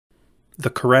The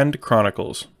Kourend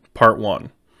Chronicles, Part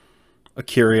 1. A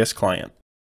Curious Client.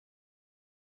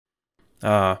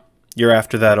 Ah, you're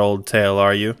after that old tale,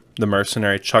 are you? The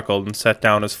mercenary chuckled and set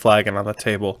down his flagon on the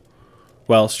table.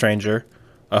 Well, stranger,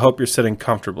 I hope you're sitting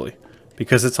comfortably,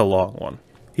 because it's a long one.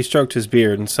 He stroked his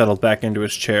beard and settled back into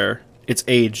his chair. Its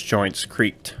aged joints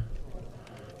creaked.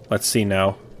 Let's see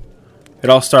now. It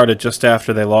all started just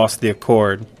after they lost the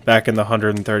Accord, back in the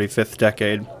 135th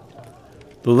decade.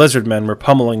 The lizard men were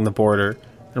pummeling the border,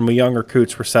 and we young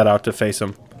recruits were set out to face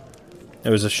them. It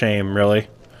was a shame, really.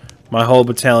 My whole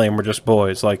battalion were just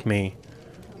boys like me,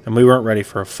 and we weren't ready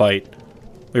for a fight.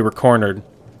 We were cornered.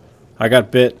 I got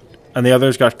bit, and the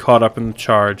others got caught up in the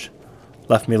charge,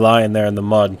 left me lying there in the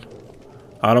mud.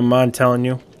 I don't mind telling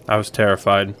you, I was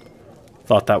terrified.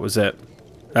 Thought that was it.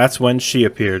 That's when she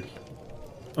appeared.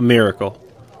 A miracle.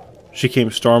 She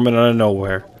came storming out of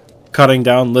nowhere, cutting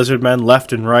down lizard men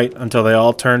left and right until they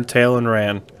all turned tail and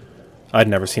ran. I'd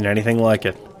never seen anything like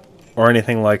it. Or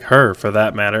anything like her, for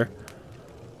that matter.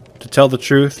 To tell the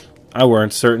truth, I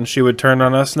weren't certain she would turn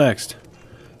on us next.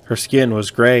 Her skin was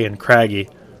gray and craggy,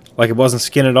 like it wasn't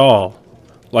skin at all.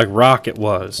 Like rock it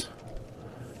was.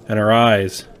 And her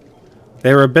eyes.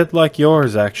 They were a bit like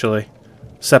yours, actually.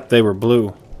 Except they were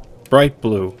blue. Bright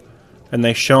blue. And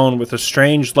they shone with a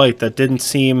strange light that didn't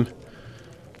seem,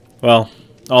 well,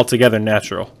 altogether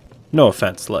natural. No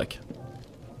offense, like.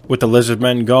 With the lizard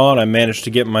men gone, I managed to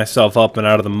get myself up and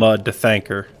out of the mud to thank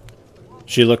her.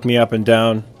 She looked me up and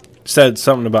down, said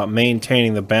something about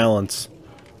maintaining the balance.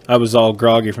 I was all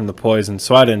groggy from the poison,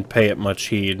 so I didn't pay it much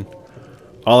heed.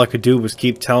 All I could do was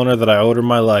keep telling her that I owed her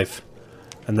my life,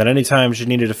 and that any time she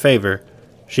needed a favor,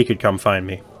 she could come find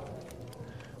me.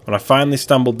 When I finally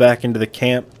stumbled back into the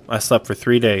camp, I slept for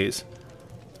 3 days.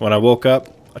 When I woke up,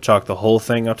 I chalked the whole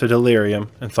thing up to delirium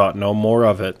and thought no more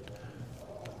of it.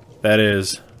 That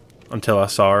is, until I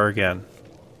saw her again.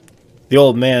 The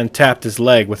old man tapped his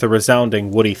leg with a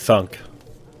resounding woody thunk.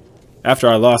 After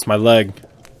I lost my leg,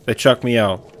 they chucked me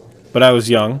out. But I was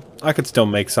young, I could still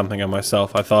make something of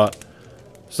myself, I thought.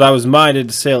 So I was minded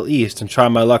to sail east and try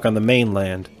my luck on the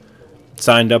mainland.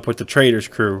 Signed up with the trader's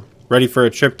crew, ready for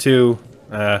a trip to,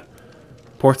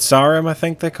 Port Sarim, I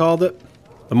think they called it.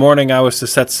 The morning I was to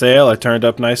set sail, I turned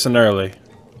up nice and early,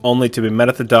 only to be met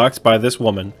at the docks by this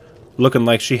woman, looking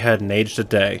like she hadn't aged a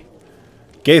day.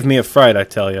 Gave me a fright, I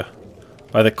tell you.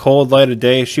 By the cold light of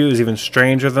day, she was even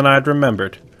stranger than I'd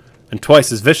remembered, and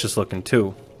twice as vicious looking,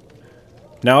 too.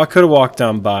 Now I could have walked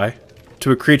on by.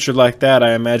 To a creature like that,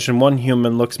 I imagine one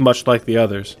human looks much like the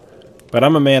others, but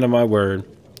I'm a man of my word,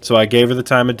 so I gave her the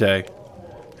time of day.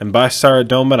 And by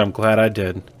Saradomin, I'm glad I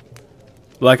did.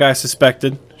 Like I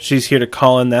suspected, she's here to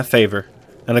call in that favor,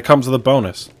 and it comes with a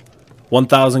bonus.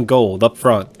 1,000 gold up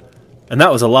front, and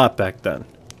that was a lot back then.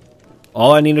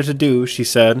 All I needed to do, she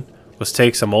said, was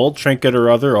take some old trinket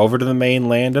or other over to the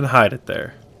mainland and hide it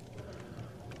there.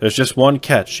 There's just one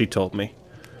catch, she told me.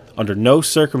 Under no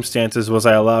circumstances was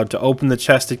I allowed to open the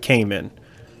chest it came in.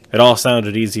 It all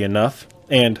sounded easy enough,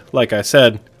 and, like I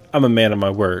said, I'm a man of my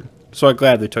word, so I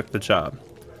gladly took the job.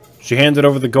 She handed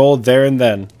over the gold there and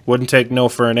then, wouldn't take no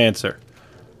for an answer.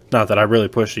 Not that I really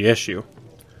pushed the issue.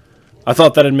 I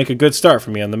thought that'd make a good start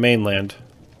for me on the mainland.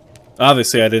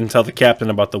 Obviously I didn't tell the captain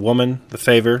about the woman, the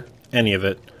favor, any of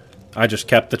it. I just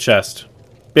kept the chest.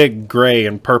 Big gray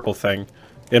and purple thing.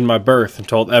 In my berth and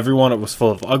told everyone it was full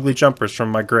of ugly jumpers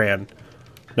from my gran.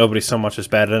 Nobody so much as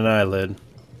batted an eyelid.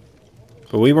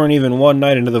 But we weren't even one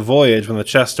night into the voyage when the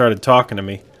chest started talking to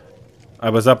me.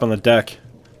 I was up on the deck,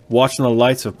 watching the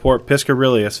lights of Port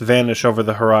Piscarilius vanish over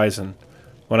the horizon,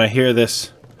 when I hear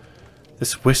this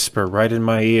whisper right in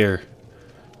my ear.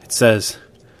 It says,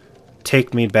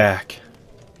 "Take me back."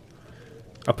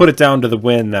 I put it down to the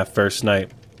wind that first night.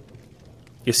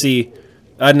 You see,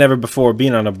 I'd never before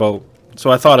been on a boat,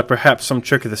 so I thought it perhaps some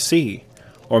trick of the sea,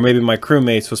 or maybe my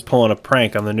crewmates was pulling a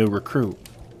prank on the new recruit.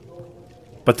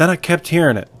 But then I kept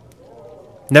hearing it.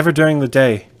 Never during the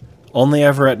day, only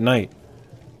ever at night.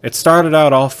 It started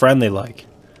out all friendly-like.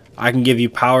 I can give you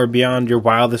power beyond your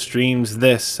wildest dreams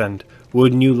this, and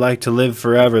wouldn't you like to live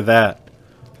forever that.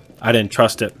 I didn't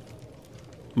trust it.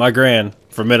 My gran,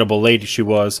 formidable lady she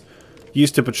was,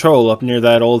 used to patrol up near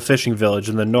that old fishing village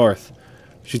in the north.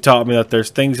 She taught me that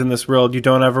there's things in this world you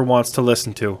don't ever want to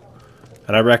listen to,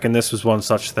 and I reckon this was one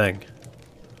such thing.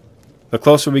 The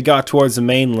closer we got towards the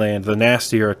mainland, the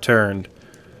nastier it turned.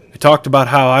 It talked about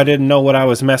how I didn't know what I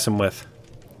was messing with.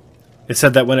 It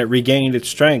said that when it regained its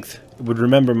strength, it would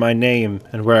remember my name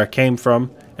and where I came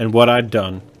from and what I'd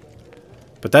done.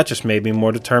 But that just made me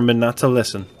more determined not to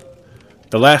listen.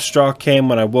 The last straw came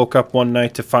when I woke up one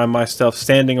night to find myself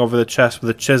standing over the chest with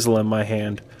a chisel in my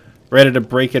hand, ready to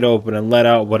break it open and let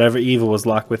out whatever evil was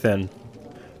locked within.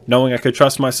 Knowing I could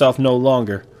trust myself no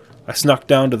longer, I snuck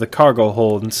down to the cargo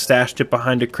hold and stashed it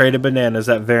behind a crate of bananas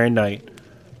that very night.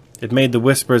 It made the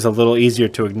whispers a little easier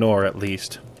to ignore, at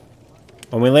least.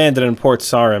 When we landed in Port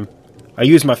Sarim, I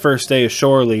used my first day of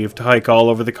shore leave to hike all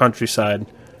over the countryside,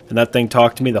 and that thing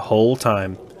talked to me the whole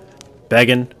time.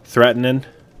 Begging, threatening.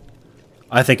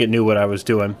 I think it knew what I was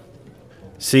doing.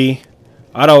 See,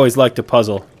 I'd always liked to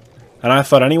puzzle, and I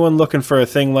thought anyone looking for a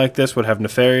thing like this would have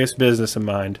nefarious business in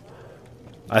mind.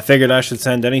 I figured I should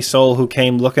send any soul who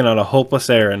came looking on a hopeless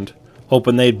errand,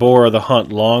 hoping they'd bore the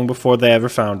hunt long before they ever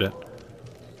found it.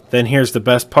 Then here's the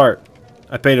best part.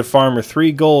 I paid a farmer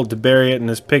 3 gold to bury it in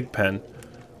his pig pen,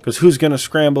 'cause who's gonna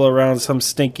scramble around some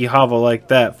stinky hovel like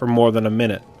that for more than a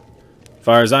minute?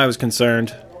 Far as I was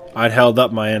concerned, I'd held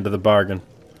up my end of the bargain.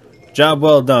 Job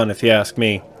well done, if you ask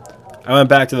me. I went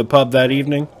back to the pub that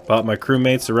evening, bought my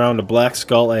crewmates around a Black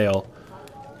Skull ale.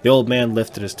 The old man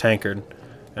lifted his tankard,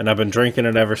 and I've been drinking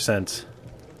it ever since.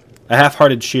 A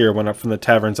half-hearted cheer went up from the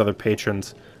tavern's other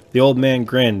patrons. The old man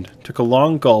grinned, took a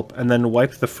long gulp, and then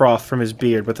wiped the froth from his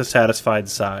beard with a satisfied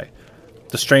sigh.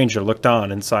 The stranger looked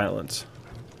on in silence.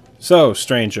 "So,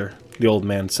 stranger," the old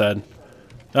man said,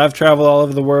 "I've traveled all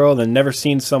over the world and never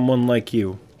seen someone like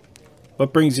you.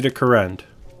 What brings you to Kourend?"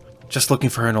 "Just looking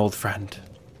for an old friend,"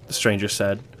 the stranger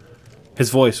said. His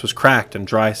voice was cracked and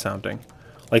dry-sounding,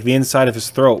 like the inside of his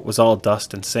throat was all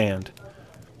dust and sand.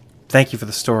 "Thank you for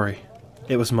the story.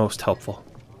 It was most helpful."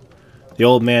 The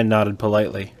old man nodded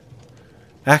politely.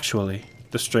 "Actually,"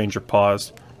 the stranger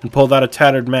paused and pulled out a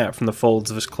tattered map from the folds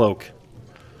of his cloak.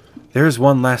 "There is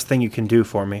one last thing you can do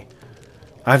for me.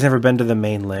 I've never been to the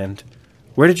mainland.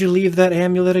 Where did you leave that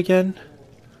amulet again?"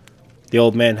 The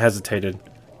old man hesitated,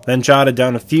 then jotted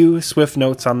down a few swift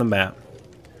notes on the map.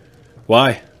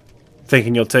 "Why?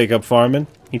 Thinking you'll take up farming?"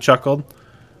 he chuckled.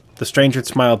 The stranger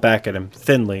smiled back at him,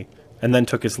 thinly, and then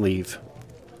took his leave.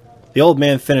 The old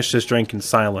man finished his drink in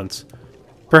silence.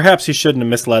 Perhaps he shouldn't have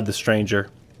misled the stranger.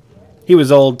 He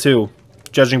was old, too,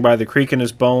 judging by the creak in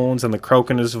his bones and the croak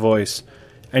in his voice,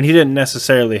 and he didn't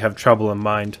necessarily have trouble in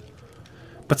mind.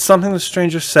 But something the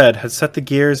stranger said had set the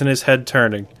gears in his head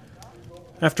turning.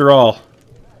 After all,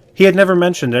 he had never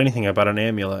mentioned anything about an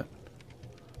amulet.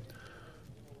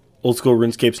 Old School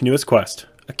RuneScape's newest quest,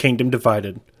 A Kingdom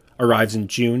Divided, arrives in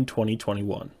June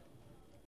 2021.